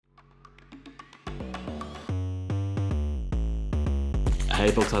Hey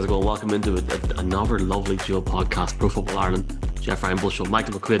folks, how's it going? Welcome into another lovely duo podcast, Pro Football Ireland, Jeff Reinbold Show.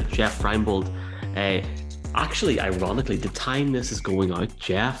 Michael McQuaid, Jeff Reinbold. Actually, ironically, the time this is going out,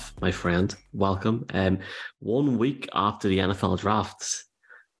 Jeff, my friend, welcome. 1 week after the NFL drafts,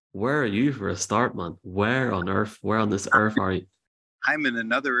 where are you for a start, man? Where on this earth are you? I'm in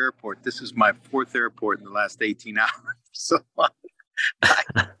another airport. This is my fourth airport in the last 18 hours. So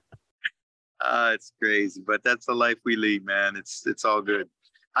it's crazy, but that's the life we lead, man. It's all good.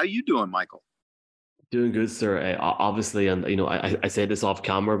 How you doing, Michael? Doing good, sir. Obviously, and I say this off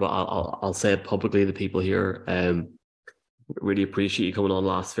camera, but I'll say it publicly to people here. Really appreciate you coming on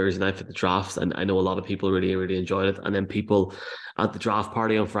last Thursday night for the drafts, and I know a lot of people really enjoyed it. And then people at the draft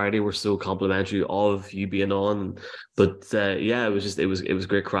party on Friday were so complimentary of you being on. But yeah, it was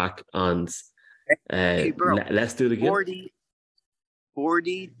great crack, and hey, bro, let's do it again.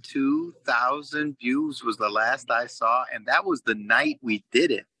 42,000 views was the last I saw, and that was the night we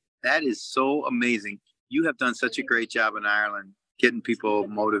did it. That is so amazing. You have done such a great job in Ireland getting people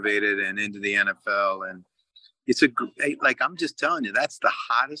motivated and into the NFL, and it's I'm just telling you, that's the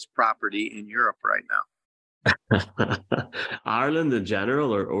hottest property in Europe right now. Ireland in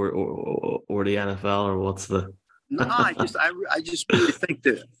general, or the NFL, or what's the? No, I just really think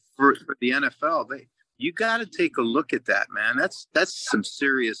that for the NFL, you got to take a look at that, man. That's some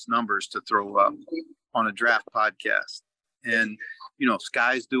serious numbers to throw up on a draft podcast. And,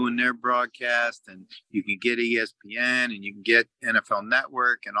 Sky's doing their broadcast, and you can get ESPN, and you can get NFL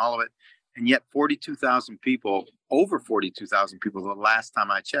Network and all of it. And yet over 42,000 people, the last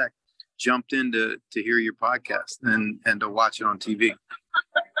time I checked, jumped in to hear your podcast and to watch it on TV.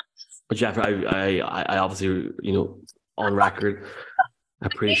 But Jeff, I obviously, on record,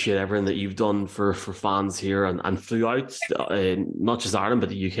 appreciate everything that you've done for fans here and throughout, not just Ireland,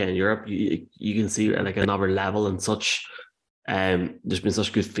 but the UK and Europe. You can see like another level and such. There's been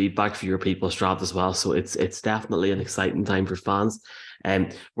such good feedback for your people's draft as well. So it's definitely an exciting time for fans.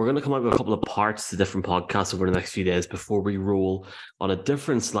 We're going to come out with a couple of parts to different podcasts over the next few days before we roll on a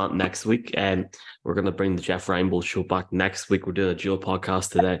different slant next week. We're going to bring the Jeff Reinbold Show back next week. We're doing a dual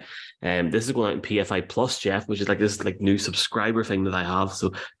podcast today. This is going out in PFI Plus, Jeff, which is this new subscriber thing that I have.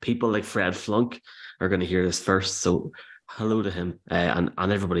 So people like Fred Flunk are going to hear this first. So hello to him and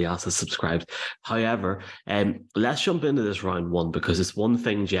everybody else has subscribed. However, let's jump into this round one, because it's one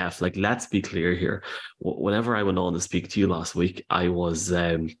thing, Jeff, let's be clear here. Whenever I went on to speak to you last week, I was,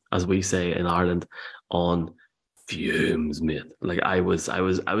 as we say in Ireland, on fumes, mate. I was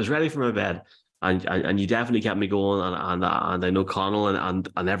ready for my bed. And you definitely kept me going, and I know Connell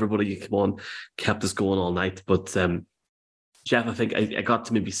and everybody you come on kept us going all night. But Jeff, I think I got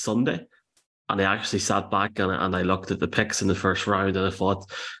to maybe Sunday, and I actually sat back and I looked at the picks in the first round, and I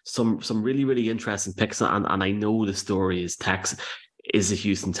thought some really interesting picks. And I know the story is the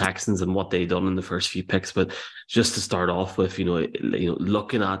Houston Texans and what they done in the first few picks. But just to start off with,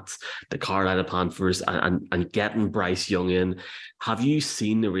 looking at the Carolina Panthers and getting Bryce Young in, have you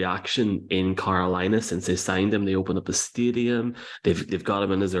seen the reaction in Carolina since they signed him? They opened up the stadium. They've got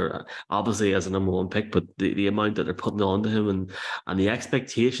him in as a number one pick, but the amount that they're putting onto him and the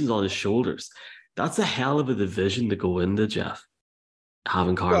expectations on his shoulders, that's a hell of a division to go into, Jeff,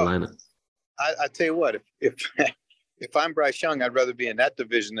 having Carolina. Well, I tell you what, if I'm Bryce Young, I'd rather be in that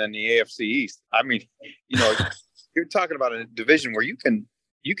division than the AFC East. I mean, you're talking about a division where you can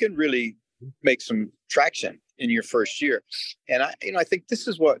really make some traction in your first year. And I think this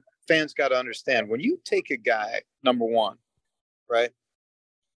is what fans got to understand. When you take a guy, number one, right,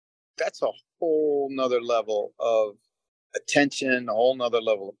 that's a whole nother level of attention, a whole nother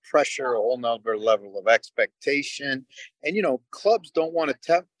level of pressure, a whole nother level of expectation. And, clubs don't want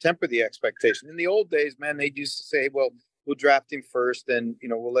to temper the expectation. In the old days, man, they used to say, well, we'll draft him first and,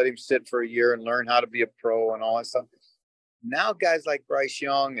 we'll let him sit for a year and learn how to be a pro and all that stuff. Now, guys like Bryce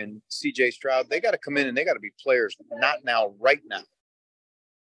Young and CJ Stroud, they got to come in and they got to be players, not now, right now.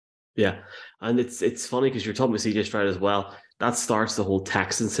 Yeah. And it's funny because you're talking about CJ Stroud as well. That starts the whole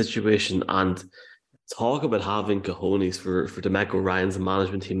Texan situation, and talk about having cojones for DeMeco Ryans and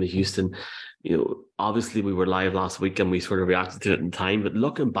management team in Houston. Obviously we were live last week and we sort of reacted to it in time, but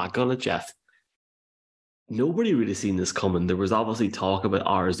looking back on it, Jeff, nobody really seen this coming. There was obviously talk about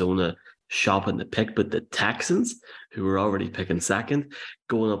Arizona shopping the pick, but the Texans, who were already picking second,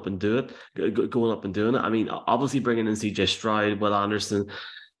 going up and doing it. I mean, obviously bringing in CJ Stroud, Will Anderson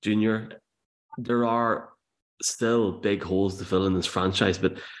Jr., there are still big holes to fill in this franchise,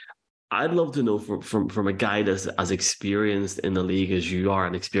 but I'd love to know from a guy that's as experienced in the league as you are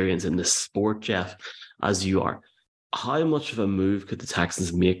and experienced in the sport, Jeff, as you are, how much of a move could the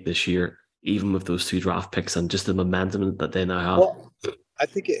Texans make this year, even with those two draft picks and just the momentum that they now have? Well, I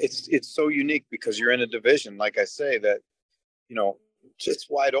think it's so unique because you're in a division, like I say, that, just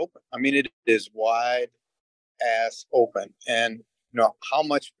wide open. I mean, it is wide ass open. And, how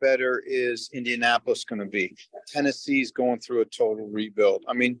much better is Indianapolis going to be? Tennessee's going through a total rebuild.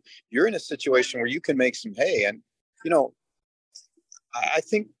 I mean, you're in a situation where you can make some hay. And, I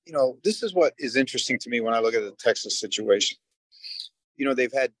think, this is what is interesting to me when I look at the Texas situation.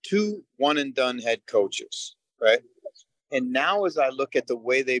 They've had 2 one-and-done head coaches, right? And now as I look at the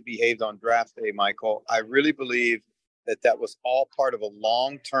way they behaved on draft day, Michael, I really believe that was all part of a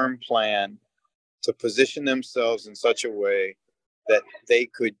long-term plan to position themselves in such a way that they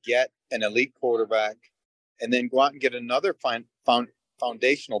could get an elite quarterback and then go out and get another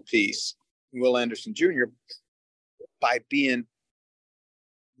foundational piece, Will Anderson Jr., by being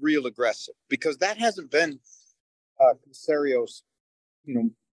real aggressive. Because that hasn't been Casario's,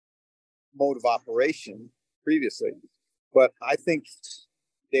 mode of operation previously. But I think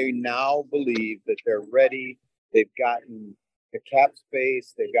they now believe that they're ready. They've gotten the cap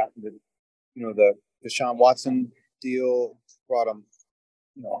space. They've gotten the Deshaun Watson deal, brought them,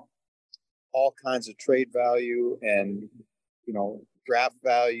 all kinds of trade value and, draft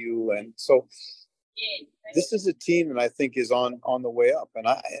value. And so this is a team that I think is on the way up. And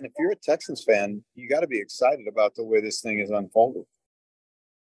if you're a Texans fan, you got to be excited about the way this thing is unfolded.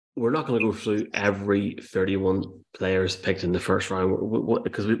 We're not going to go through every 31 players picked in the first round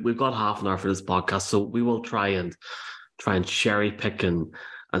because we've got half an hour for this podcast. So we will try and cherry pick and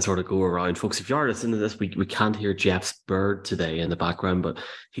sort of go around. Folks, if you are listening to this, we can't hear Jeff's bird today in the background, but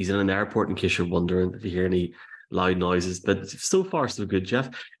he's in an airport in case you're wondering if you hear any loud noises. But so far, so good, Jeff.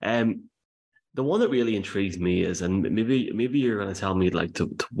 The one that really intrigues me is, and maybe you're going to tell me like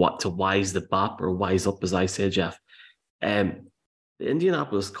to wise the bop or wise up, as I say, Jeff. The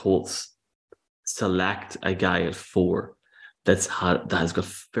Indianapolis Colts select a guy at 4 that has got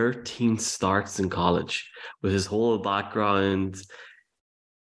 13 starts in college with his whole background,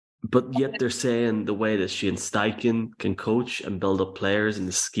 but yet they're saying the way that Shane Steichen can coach and build up players and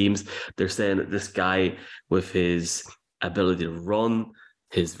the schemes, they're saying that this guy with his ability to run,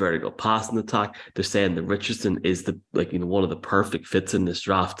 his vertical passing attack, they're saying that Richardson is one of the perfect fits in this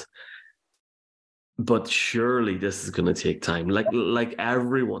draft. But surely this is going to take time. Like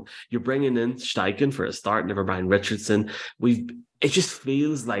everyone, you're bringing in Steichen for a start, never mind Richardson. It just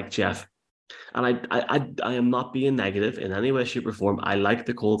feels like, Jeff, and I am not being negative in any way, shape, or form. I like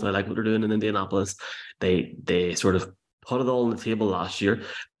the Colts. I like what they're doing in Indianapolis. They sort of put it all on the table last year.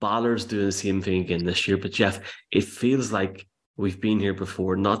 Baller's doing the same thing again this year. But Jeff, it feels like we've been here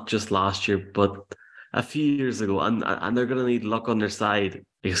before, not just last year, but a few years ago, and they're going to need luck on their side.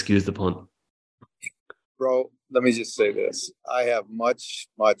 Excuse the pun. Bro, let me just say this. I have much,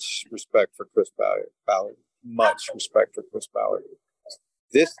 much respect for Chris Ballard. Much respect for Chris Ballard.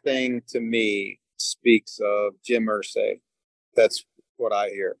 This thing, to me, speaks of Jim Irsay. That's what I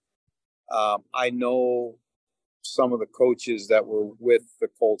hear. I know some of the coaches that were with the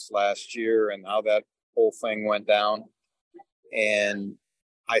Colts last year and how that whole thing went down. And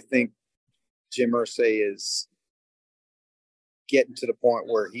I think Jim Irsay is getting to the point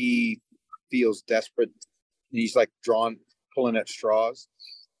where he feels desperate. He's like pulling at straws.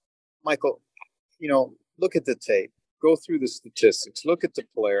 Michael, look at the tape, go through the statistics, look at the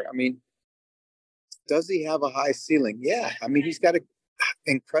player. I mean, does he have a high ceiling? Yeah. I mean, he's got an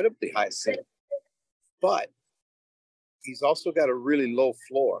incredibly high ceiling, but he's also got a really low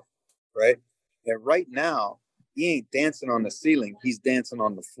floor, right? And right now, he ain't dancing on the ceiling. He's dancing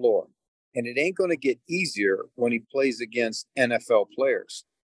on the floor. And it ain't going to get easier when he plays against NFL players.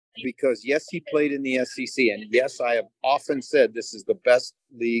 Because, yes, he played in the SEC. And, yes, I have often said this is the best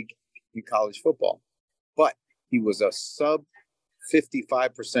league in college football. But he was a sub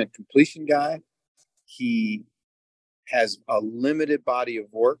 55% completion guy. He has a limited body of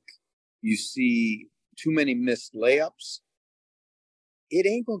work. You see too many missed layups. It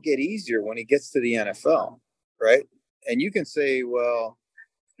ain't going to get easier when he gets to the NFL, right? And you can say, well,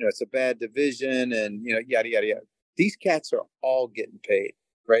 it's a bad division and, yada, yada, yada. These cats are all getting paid.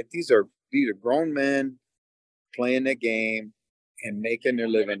 Right? These are grown men playing the game and making their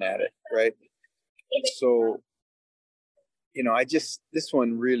living at it. Right. So, this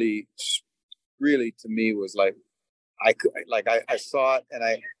one really to me was like, I saw it and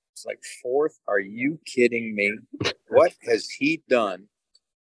I was like, 4th, are you kidding me? What has he done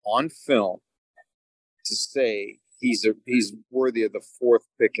on film to say he's worthy of the 4th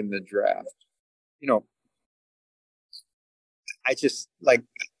pick in the draft?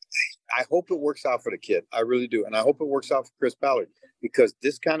 I hope it works out for the kid. I really do. And I hope it works out for Chris Ballard because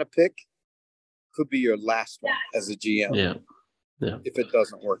this kind of pick could be your last one as a GM. Yeah. Yeah. if it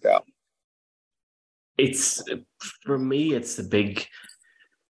doesn't work out. It's, for me, it's the big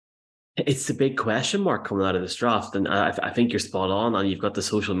question mark coming out of this draft. And I think you're spot on. And you've got the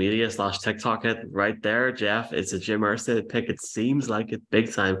social media / TikTok hit right there, Jeff. It's a Jim Irsay pick. It seems like it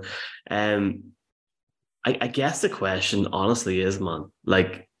big time. I guess the question honestly is, man,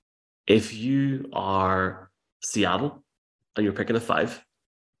 like, if you are Seattle and you're picking a 5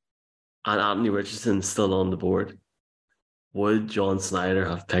 and Anthony Richardson's still on the board, would John Snyder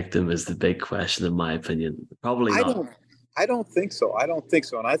have picked him is the big question, in my opinion. Probably not. I don't think so.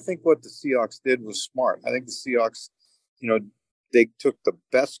 And I think what the Seahawks did was smart. I think the Seahawks, they took the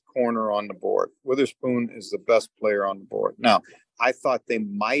best corner on the board. Witherspoon is the best player on the board. Now, I thought they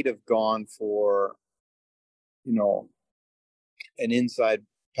might have gone for, an inside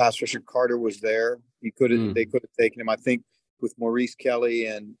pass rusher. Carter was there. They could have taken him. I think with Maurice Kelly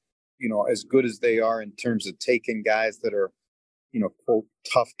and, as good as they are in terms of taking guys that are, quote,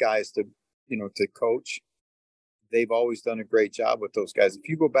 tough guys to coach, they've always done a great job with those guys. If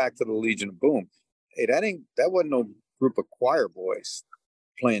you go back to the Legion of Boom, that wasn't no group of choir boys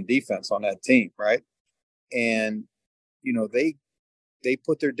playing defense on that team, right? And, they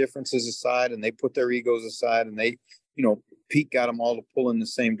put their differences aside and they put their egos aside, and they, Pete got them all to pull in the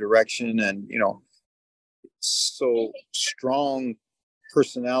same direction. And, so strong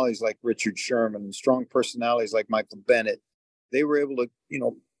personalities like Richard Sherman and strong personalities like Michael Bennett, they were able to,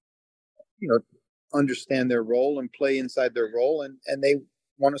 understand their role and play inside their role. And they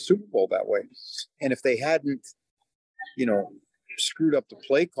won a Super Bowl that way. And if they hadn't, screwed up the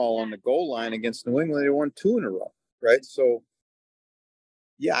play call on the goal line against New England, they won 2 in a row. Right. So,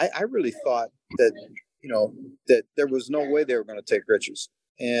 yeah, I really thought that, that there was no way they were going to take Richards.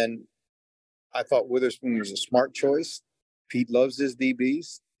 And I thought Witherspoon was a smart choice. Pete loves his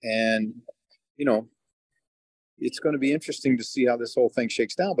DBs. And, it's going to be interesting to see how this whole thing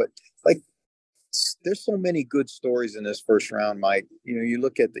shakes down. But, there's so many good stories in this first round, Mike. You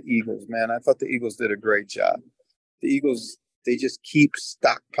look at the Eagles, man. I thought the Eagles did a great job. The Eagles, they just keep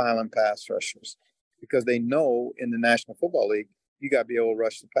stockpiling pass rushers because they know in the National Football League, you got to be able to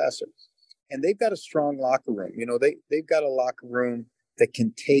rush the passer. And they've got a strong locker room. They've got a locker room that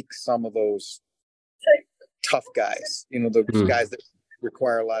can take some of those tough guys, those guys that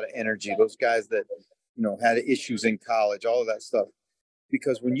require a lot of energy, those guys that, had issues in college, all of that stuff.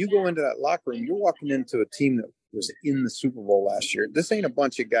 Because when you go into that locker room, you're walking into a team that was in the Super Bowl last year. This ain't a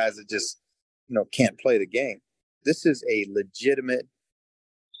bunch of guys that just, can't play the game. This is a legitimate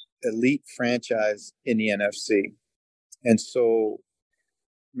elite franchise in the NFC. And so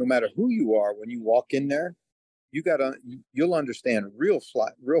no matter who you are, when you walk in there, you'll understand real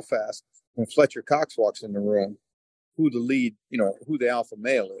fast when Fletcher Cox walks in the room, who the lead, who the alpha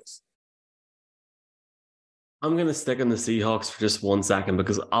male is. I'm going to stick on the Seahawks for just 1 second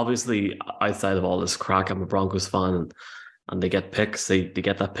because obviously outside of all this crack, I'm a Broncos fan and they get picks. They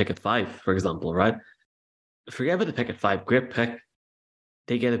get that pick at 5, for example, right? Forget about the pick at 5. Great pick.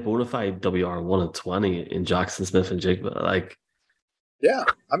 They get a bona fide WR1 at 20 in Jackson Smith and Jigba. Yeah.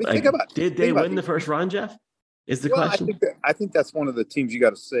 I mean, think about it. Did they win the first round, Jeff? Is the question. I think that's one of the teams you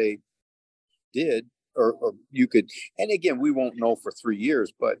got to say did, or you could. And again, we won't know for 3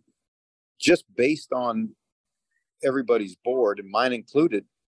 years, but just based on everybody's board, and mine included,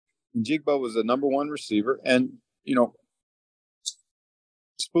 Jigba was the number 1 receiver, and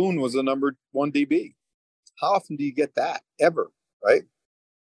Spoon was the number 1 DB. How often do you get that ever, right?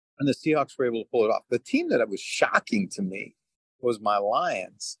 And the Seahawks were able to pull it off. The team that was shocking to me was my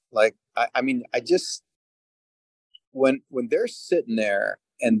Lions. I just when they're sitting there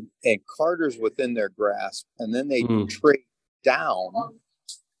and Carter's within their grasp, and then they trade down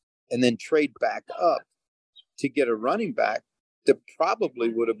and then trade back up to get a running back that probably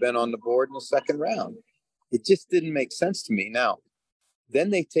would have been on the board in the second round. It just didn't make sense to me. Now, then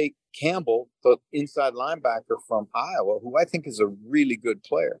they take Campbell, the inside linebacker from Iowa, who I think is a really good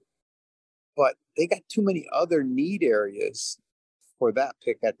player. But they got too many other need areas for that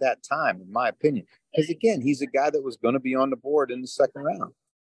pick at that time, in my opinion. Because, again, he's a guy that was going to be on the board in the second round.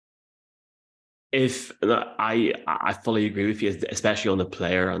 If I fully agree with you, especially on the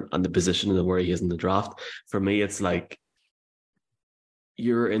player and the position and where he is in the draft. For me, it's like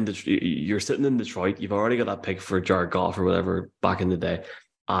you're sitting in Detroit. You've already got that pick for Jared Goff or whatever back in the day,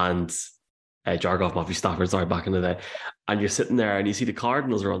 and Jared Goff, Matthew Stafford, sorry, back in the day, and you're sitting there and you see the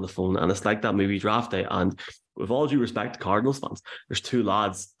Cardinals are on the phone, and it's like that movie Draft Day. And with all due respect to Cardinals fans, there's 2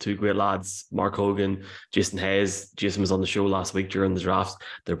 great lads, Mark Hogan, Jason Hayes. Jason was on the show last week during the draft.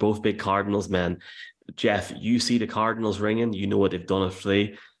 They're both big Cardinals men. Jeff, you see the Cardinals ringing, you know what they've done at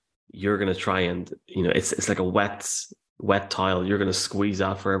Flea. You're going to try and, it's like a wet wet tile. You're going to squeeze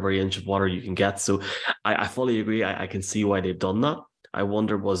that for every inch of water you can get. So I fully agree. I can see why they've done that. I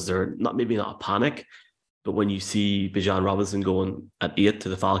wonder, was there maybe not a panic, but when you see Bijan Robinson going at 8 to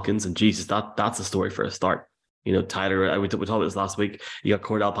the Falcons, and Jesus, that's a story for a start. You know, Tyler, we talked about this last week. You got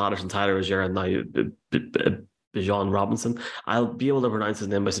Cordell Patterson, Tyler Rozier, and now Bijan Robinson. I'll be able to pronounce his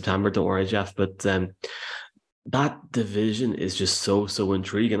name by September. Don't worry, Jeff. But that division is just so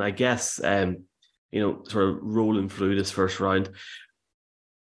intriguing. I guess, sort of rolling through this first round,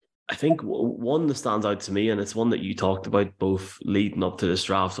 I think one that stands out to me, and it's one that you talked about both leading up to this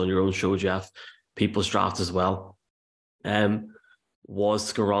draft on your own show, Jeff, People's Draft as well,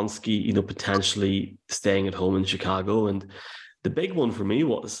 was Skoronski, potentially staying at home in Chicago. And the big one for me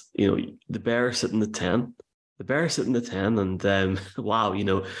was, the Bears sitting at 10. The Bears sitting at 10, and wow,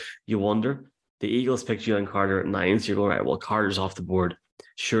 you wonder. The Eagles picked Jalen Carter at 9, so you're going, right, well, Carter's off the board.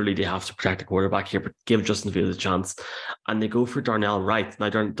 Surely they have to protect the quarterback here, but give Justin Fields a chance. And they go for Darnell Wright. Now,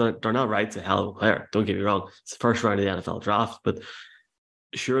 Darnell Wright's a hell of a player. Don't get me wrong. It's the first round of the NFL draft, but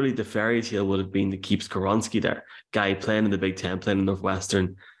surely the fairy tale would have been to keep Skoronski there. Guy playing in the Big Ten, playing in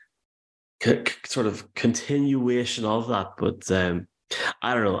Northwestern. Sort of continuation of that. But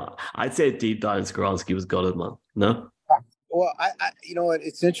I don't know. I'd say deep down, Skoronski was gutted, man. No? Well, I you know what?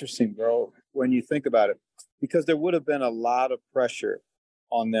 It's interesting, bro, when you think about it, because there would have been a lot of pressure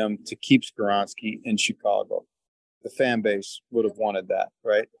on them to keep Skoronski in Chicago. The fan base would have wanted that,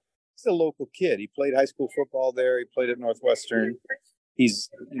 right? He's a local kid. He played high school football there. He played at Northwestern. He's,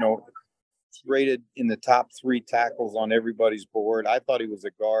 rated in the top 3 tackles on everybody's board. I thought he was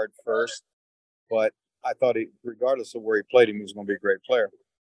a guard first, but I thought regardless of where he played him, he was going to be a great player.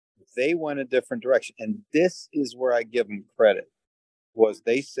 They went a different direction. And this is where I give them credit, was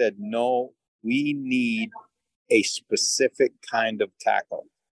they said, no, we need a specific kind of tackle.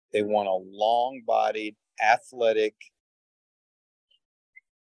 They want a long-bodied, athletic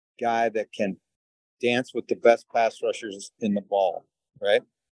guy that can dance with the best pass rushers in the ball, right?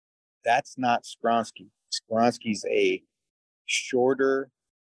 That's not Skoronski. Skoronski's a shorted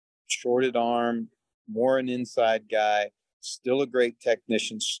arm, more an inside guy, still a great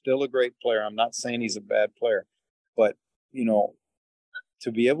technician, still a great player. I'm not saying he's a bad player, but,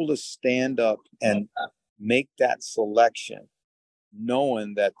 to be able to stand up and make that selection,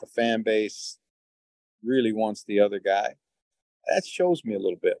 knowing that the fan base really wants the other guy, that shows me a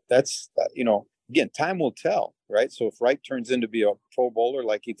little bit. That's, again, time will tell, right? So if Wright turns into be a Pro Bowler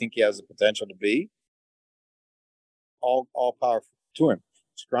like you think he has the potential to be, all power to him.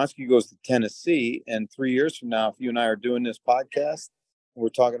 Skoronski goes to Tennessee, and 3 years from now, if you and I are doing this podcast, and we're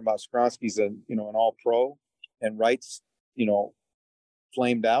talking about Skoronski's an All Pro, and Wright's,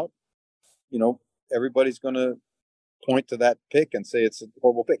 flamed out, everybody's going to point to that pick and say it's a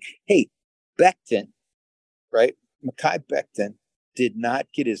horrible pick. Hey, Becton, right? Mekhi Becton did not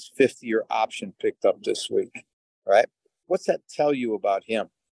get his 5th-year option picked up this week, right? What's that tell you about him?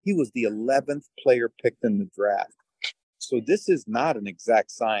 He was the 11th player picked in the draft. So this is not an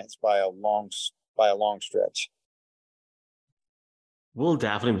exact science by a long stretch. We'll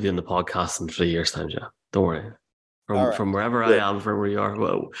definitely be doing the podcast in 3 years' time, Jeff. Don't worry. From wherever Good. I am, from where you are,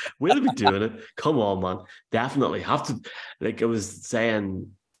 we'll be doing it. Come on, man. Definitely have to. Like I was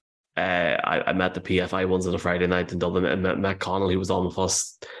saying, I met the PFI ones on a Friday night in Dublin, and met Connell. He was on with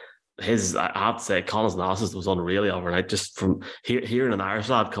us. I have to say, Connell's analysis was unreal overnight. Just from hearing an Irish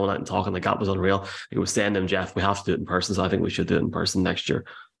lad coming out and talking like that was unreal. He was saying to him, Jeff, we have to do it in person, so I think we should do it in person next year.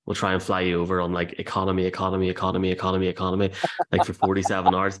 We'll try and fly you over on like economy, like for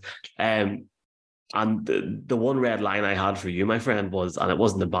 47 hours. And the one red line I had for you, my friend, was, and it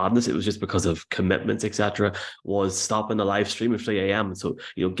wasn't the badness, it was just because of commitments, etc., was stopping the live stream at 3 a.m. So,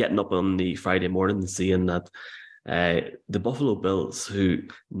 getting up on the Friday morning and seeing that the Buffalo Bills, who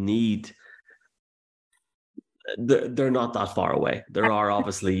they're not that far away. There are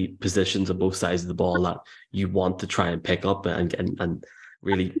obviously positions on both sides of the ball that you want to try and pick up and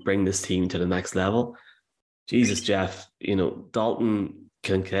really bring this team to the next level. Jesus, Jeff, Dalton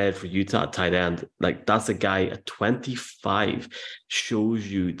Kincaid for Utah tight end, like that's a guy at 25 shows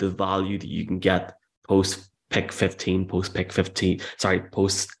you the value that you can get post pick 16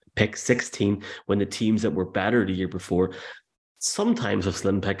 when the teams that were better the year before sometimes have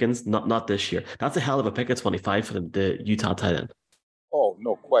slim pickings, not this year. That's a hell of a pick at 25 for the Utah tight end. Oh,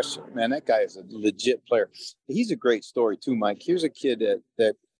 no question, man. That guy is a legit player. He's a great story too, Mike. Here's a kid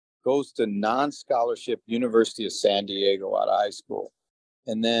that goes to non-scholarship University of San Diego out of high school,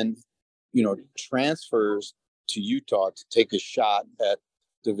 and then, transfers to Utah to take a shot at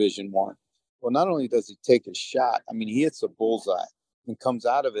Division I. Well, not only does he take a shot, he hits a bullseye and comes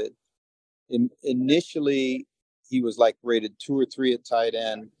out of it. Initially, he was like rated 2 or 3 at tight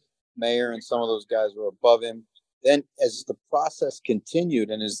end. Mayer and some of those guys were above him. Then as the process continued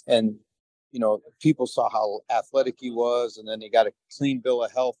and people saw how athletic he was, and then he got a clean bill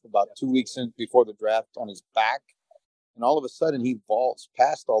of health about 2 weeks before the draft on his back. And all of a sudden he vaults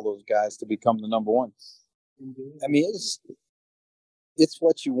past all those guys to become the number one. I mean, it's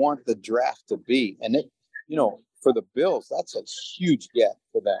what you want the draft to be. And for the Bills, that's a huge get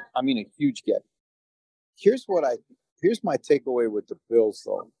for them. I mean, a huge get. Here's my takeaway with the Bills,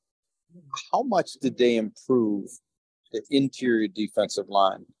 though. How much did they improve the interior defensive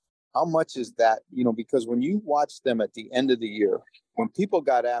line? How much is that? Because when you watch them at the end of the year, when people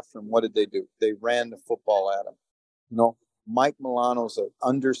got after him, what did they do? They ran the football at him. Mike Milano's an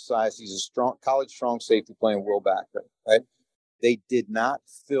undersized. He's a strong safety playing will backer, right? They did not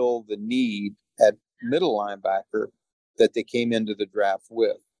fill the need at middle linebacker that they came into the draft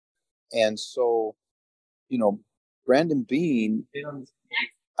with. And so, Brandon Beane,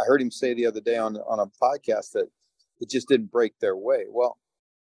 I heard him say the other day on a podcast that it just didn't break their way. Well,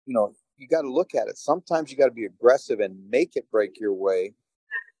 you got to look at it. Sometimes you got to be aggressive and make it break your way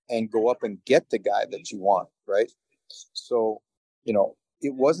and go up and get the guy that you want, right? So,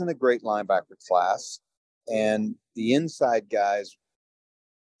 it wasn't a great linebacker class. And the inside guys,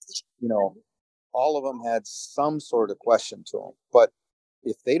 all of them had some sort of question to them. But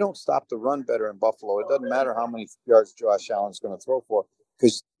if they don't stop the run better in Buffalo, it doesn't matter how many yards Josh Allen's going to throw for,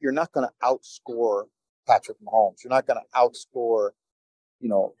 because you're not going to outscore Patrick Mahomes. You're not going to outscore,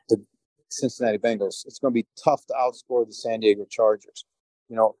 the Cincinnati Bengals. It's going to be tough to outscore the San Diego Chargers.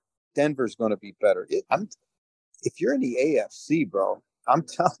 Denver's going to be better. If you're in the AFC, bro, I'm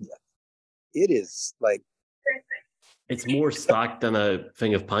telling you, it is like, it's more stacked than a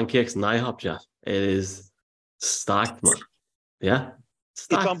thing of pancakes and IHOP, Jeff. It is stacked, man. Yeah.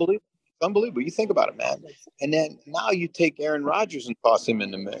 Stacked. It's unbelievable. It's unbelievable. You think about it, man. And then now you take Aaron Rodgers and toss him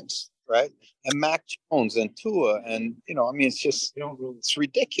in the mix, right? And Mac Jones and Tua. And, it's just, it's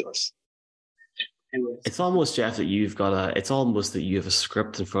ridiculous. It's almost, Jeff, that you have a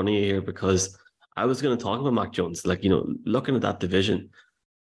script in front of you here, because I was going to talk about Mac Jones. Like, looking at that division,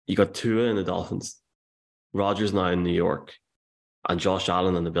 you got Tua in the Dolphins, Rodgers now in New York, and Josh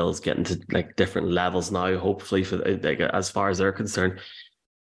Allen and the Bills getting to like different levels now, hopefully, for as far as they're concerned.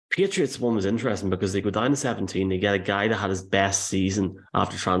 Patriots one was interesting because they go down to 17. They get a guy that had his best season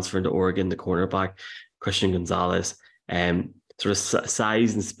after transferring to Oregon, the cornerback, Christian Gonzalez. Sort of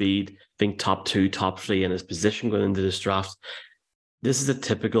size and speed, I think top 2, top 3 in his position going into this draft. This is a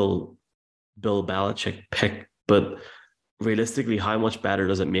typical Bill Belichick pick, but realistically, how much better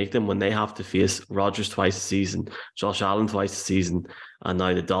does it make them when they have to face Rodgers twice a season, Josh Allen twice a season, and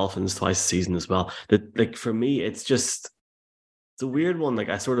now the Dolphins twice a season as well? For me, it's a weird one. Like,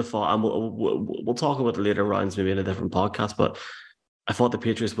 I sort of thought, and we'll talk about the later rounds maybe in a different podcast, but I thought the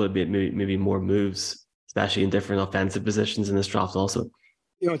Patriots would have made maybe more moves, especially in different offensive positions in this draft also.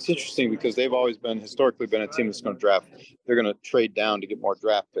 It's interesting because they've always historically been a team that's going to draft. They're going to trade down to get more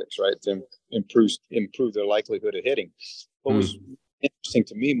draft picks, right? To improve their likelihood of hitting. What was interesting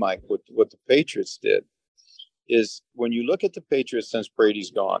to me, Mike, what the Patriots did is when you look at the Patriots since Brady's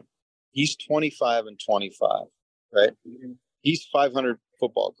gone, he's 25-25, right? He's 500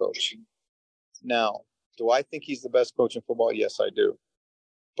 football coach. Now, do I think he's the best coach in football? Yes, I do.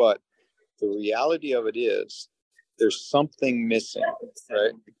 But the reality of it is there's something missing,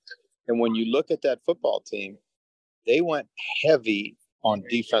 right? And when you look at that football team, they went heavy on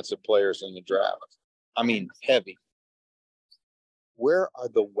defensive players in the draft. I mean, heavy. Where are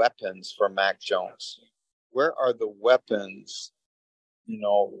the weapons for Mac Jones? Where are the weapons,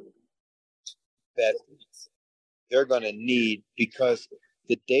 that they're going to need? Because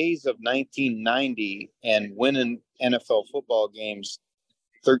the days of 1990 and winning NFL football games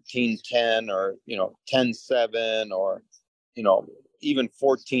 13-10 or 10-7 or even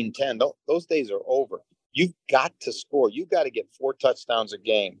 14-10, those days are over. You've got to score. You've got to get 4 touchdowns a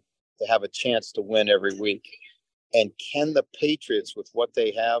game to have a chance to win every week. And can the Patriots, with what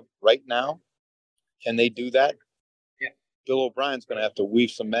they have right now, can they do that? Yeah. Bill O'Brien's going to have to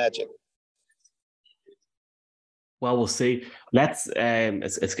weave some magic. Well, we'll see. Let's.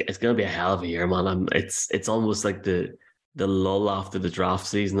 It's going to be a hell of a year, man. It's almost like the lull after the draft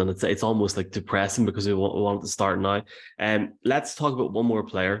season, and it's almost like depressing because we want to start now. Let's talk about one more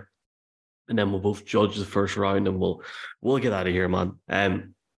player, and then we'll both judge the first round, and we'll get out of here, man.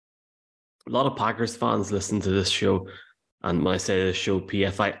 A lot of Packers fans listen to this show, and when I say this show,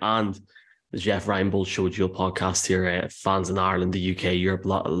 PFI and the Jeff Reinbold Show Dual podcast here, fans in Ireland, the UK, Europe, a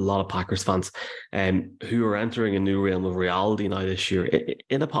lot of Packers fans who are entering a new realm of reality now this year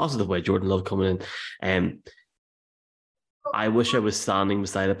in a positive way. Jordan Love coming in. I wish I was standing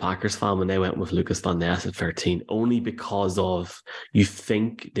beside a Packers fan when they went with Lucas Van Ness at 13, only because of you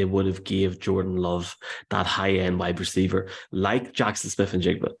think they would have gave Jordan Love that high-end wide receiver like Jackson Smith and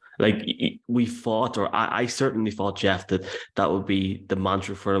Jigba. Like we thought, or I certainly thought, Jeff, that that would be the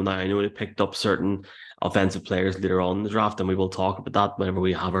mantra for them. Now, I know they picked up certain offensive players later on in the draft, and we will talk about that whenever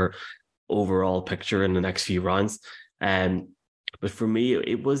we have our overall picture in the next few rounds. But for me,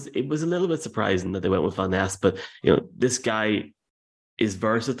 it was a little bit surprising that they went with Van Ness. But this guy is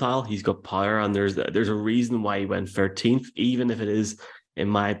versatile. He's got power, and there's a reason why he went 13th, even if it is, in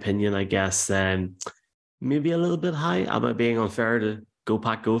my opinion, I guess, maybe a little bit high. Am I being unfair to Go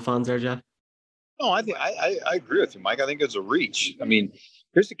Pack Go fans there, Jeff? No, I think I agree with you, Mike. I think it's a reach. I mean,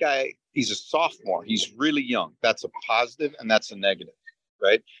 here's a guy. He's a sophomore. He's really young. That's a positive, and that's a negative,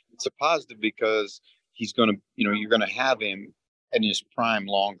 right? It's a positive because he's going to, you're going to have him in his prime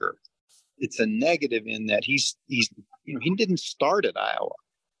longer. It's a negative in that he didn't start at Iowa,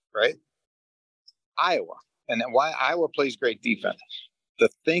 right? Iowa. And then why Iowa plays great defense. The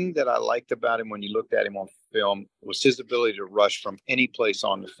thing that I liked about him when you looked at him on film was his ability to rush from any place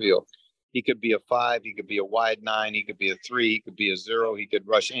on the field. He could be a 5, he could be a wide 9, he could be a 3, he could be a 0, he could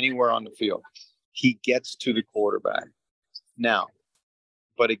rush anywhere on the field. He gets to the quarterback. Now,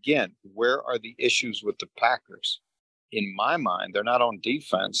 but again, where are the issues with the Packers? In my mind, they're not on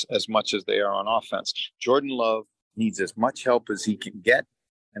defense as much as they are on offense. Jordan Love needs as much help as he can get.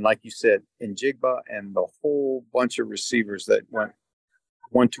 And like you said, Njigba and the whole bunch of receivers that went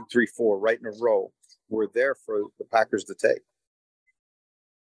 1, 2, 3, 4 right in a row were there for the Packers to take.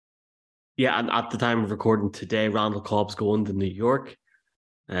 Yeah, and at the time of recording today, Randall Cobb's going to New York.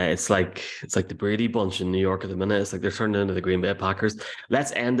 It's like the Brady Bunch in New York at the minute. It's like they're turning into the Green Bay Packers.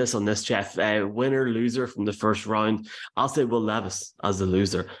 Let's end this on this, Jeff. Winner, loser from the first round. I'll say Will Levis as the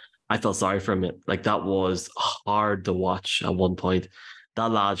loser. I felt sorry for him. Like, that was hard to watch at one point.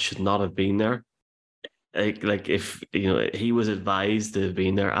 That lad should not have been there. Like if he was advised to have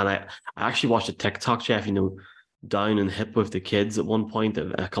been there. And I actually watched a TikTok, Jeff, down and hip with the kids at one point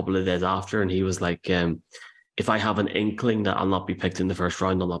a couple of days after, and he was like, if I have an inkling that I'll not be picked in the first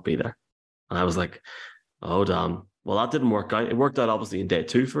round, I'll not be there. And I was like, oh damn. Well, that didn't work out. It worked out obviously in day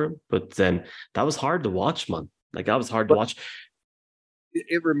 2 for him, but that was hard to watch, man. Like, that was hard to watch.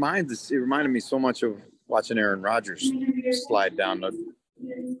 It reminded me so much of watching Aaron Rodgers slide down like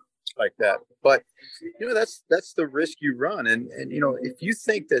that. But that's the risk you run. And if you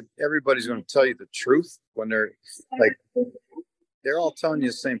think that everybody's going to tell you the truth when they're like, they're all telling you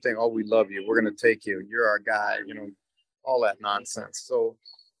the same thing. Oh, we love you. We're going to take you. You're our guy. All that nonsense. So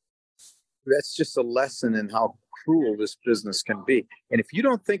that's just a lesson in how cruel this business can be. And if you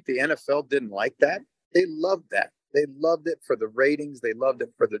don't think the NFL didn't like that, they loved that. They loved it for the ratings. They loved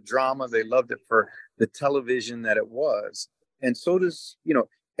it for the drama. They loved it for the television that it was. And so does,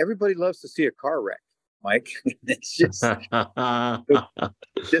 everybody loves to see a car wreck, Mike. It's just the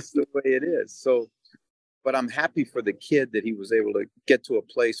way it is. So, but I'm happy for the kid that he was able to get to a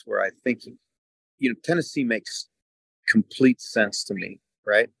place where I think, Tennessee makes complete sense to me,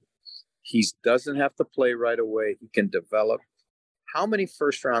 right? He doesn't have to play right away. He can develop. How many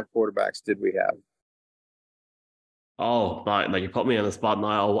first-round quarterbacks did we have? Oh, now you put me on the spot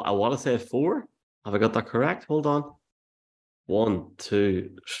now. I want to say 4. Have I got that correct? Hold on. 1,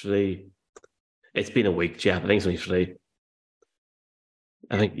 2, 3. It's been a week, Jeff. I think it's only 3.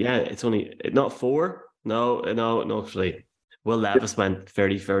 I think, yeah, it's only not 4. No, 3. Will Levis went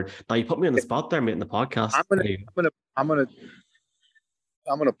 33rd. Now you put me on the spot there, mate, in the podcast. I'm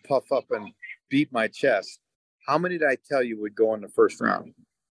gonna puff up and beat my chest. How many did I tell you would go in the first round?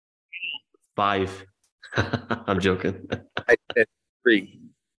 5. I'm joking. I said 3.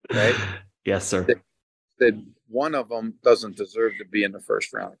 Right? Yes, sir. That one of them doesn't deserve to be in the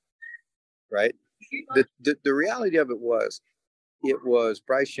first round. Right? The reality of it was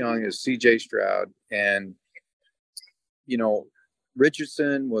Bryce Young as C.J. Stroud, and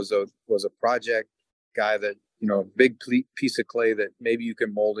Richardson was a project guy that big piece of clay that maybe you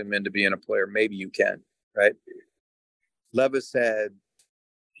can mold him into being a player, maybe you can, right? Levis had,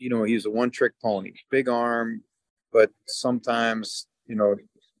 he was a one-trick pony, big arm, but sometimes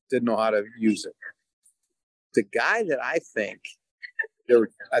didn't know how to use it. The guy that I think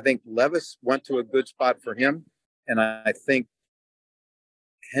Levis went to a good spot for him, and I think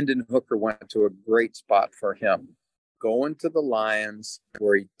Hendon Hooker went to a great spot for him. Going to the Lions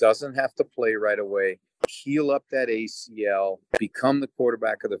where he doesn't have to play right away, heal up that ACL, become the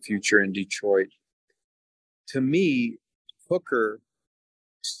quarterback of the future in Detroit. To me, Hooker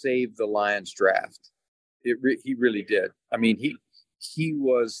saved the Lions draft. He really did. I mean, he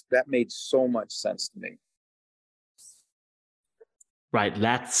was, that made so much sense to me. Right,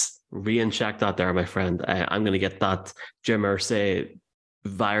 let's re-inject that there, my friend. I'm going to get that Jim Irsay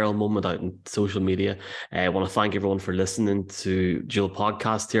viral moment out in social media. I want to thank everyone for listening to Dual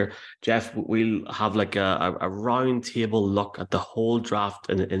Podcast here. Jeff, we'll have like a round table look at the whole draft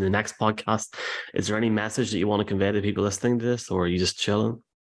in the next podcast. Is there any message that you want to convey to people listening to this, or are you just chilling?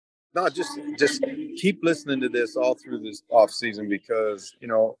 No, just keep listening to this all through this off season, because, you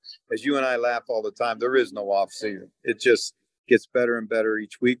know, as you and I laugh all the time, there is no off season. It just gets better and better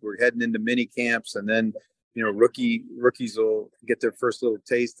each week. We're heading into mini camps, and then, you know, rookies will get their first little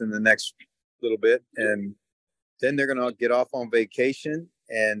taste in the next little bit, and then they're going to get off on vacation,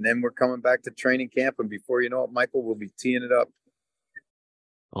 and then we're coming back to training camp, and before you know it, Michael will be teeing it up.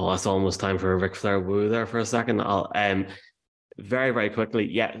 Oh, that's almost time for a Ric Flair woo there for a second. I'll very, very quickly.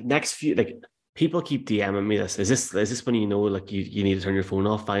 Yeah, next few, like, people keep DMing me this. Is this when you know, like, you need to turn your phone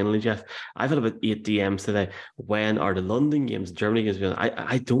off finally, Jeff? I've had about 8 DMs today. When are the London games, Germany games?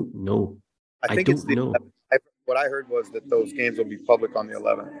 I don't know. I think it's the, what I heard was that those games will be public on the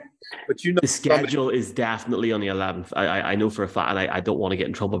 11th. But you know, the schedule is definitely on the 11th. I know for a fact, and I don't want to get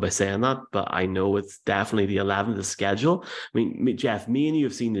in trouble by saying that, but I know it's definitely the 11th, the schedule. I mean, Jeff, me and you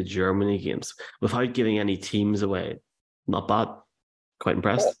have seen the Germany games without giving any teams away. Not bad. Quite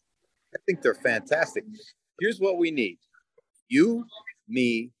impressed. Oh, I think they're fantastic. Here's what we need. You,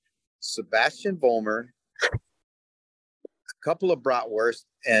 me, Sebastian Vollmer, a couple of bratwurst,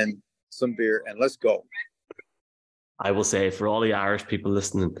 and some beer, and let's go. I will say, for all the Irish people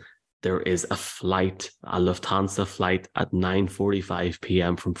listening, there is a Lufthansa flight at 9:45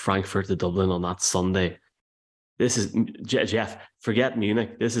 p.m. from Frankfurt to Dublin on that Sunday. This is, Jeff, forget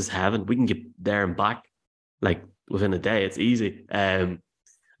Munich. This is heaven. We can get there and back like within a day. It's easy.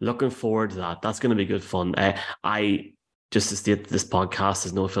 Looking forward to that. That's going to be good fun. I just to state this podcast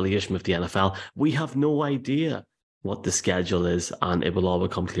has no affiliation with the NFL. We have no idea what the schedule is, and it will all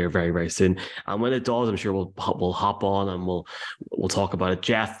become clear very, very soon. And when it does, I'm sure we'll hop on and we'll talk about it.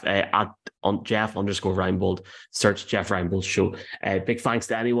 Jeff on Jeff_Reinbold, search Jeff Reinbold Show. Big thanks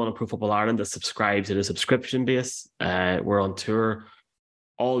to anyone on Pro Football Ireland that subscribes to the subscription base. We're on tour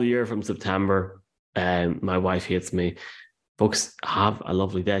all year from September. My wife hates me. Folks, have a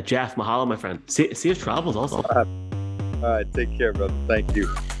lovely day. Jeff, mahalo, my friend. Safe travels also. All right, take care, brother. Thank you.